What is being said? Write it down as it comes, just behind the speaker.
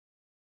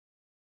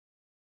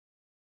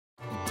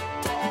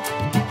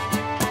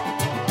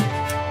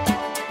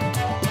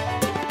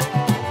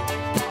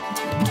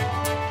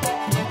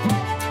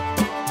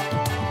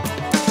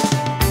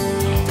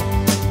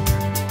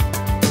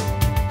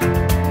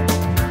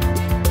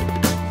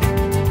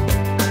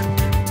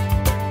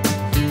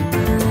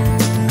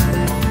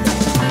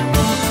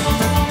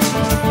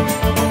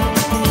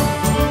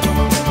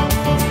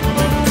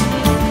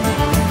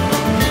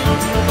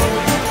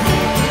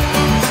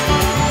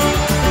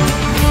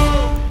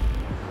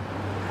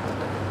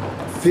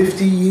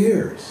50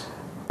 years.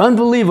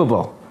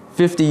 Unbelievable.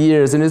 50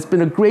 years, and it's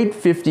been a great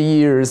 50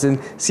 years, and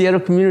Seattle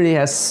community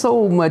has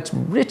so much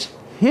rich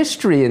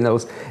history in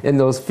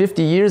those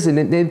 50 years,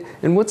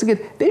 and once again,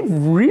 they've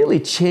really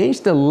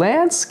changed the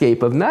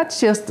landscape of not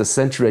just the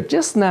Centuret,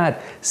 just not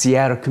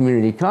Seattle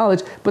Community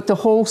College, but the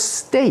whole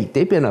state.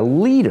 They've been a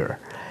leader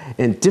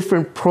in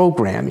different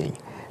programming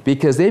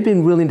because they've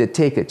been willing to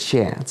take a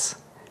chance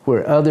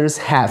where others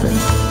haven't.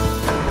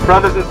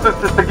 Brothers and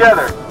sisters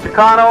together,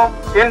 Chicano,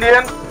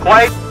 Indian,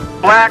 white,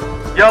 black,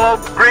 yellow,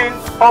 green,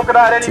 polka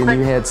dot, anything. And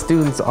you had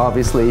students,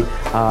 obviously,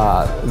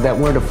 that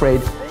weren't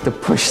afraid to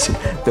push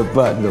the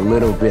button a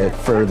little bit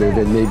further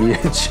than maybe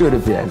it should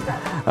have been.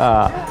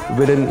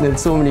 But in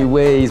so many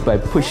ways, by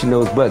pushing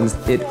those buttons,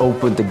 it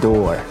opened the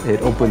door.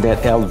 It opened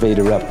that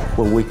elevator up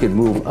where we could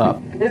move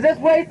up. Is this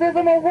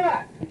racism or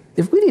what?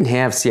 If we didn't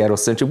have Seattle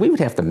Central, we would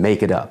have to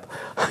make it up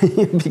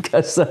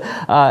because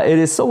it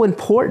is so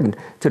important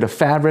to the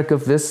fabric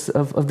of the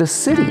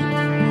city.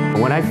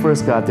 When I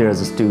first got there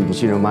as a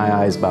student, my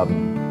eyes about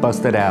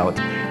busted out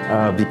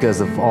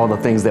because of all the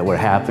things that were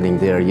happening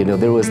there.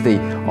 There was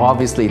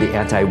obviously the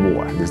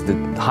anti-war.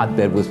 The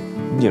hotbed was,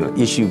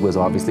 issue was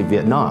obviously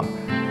Vietnam.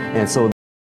 And so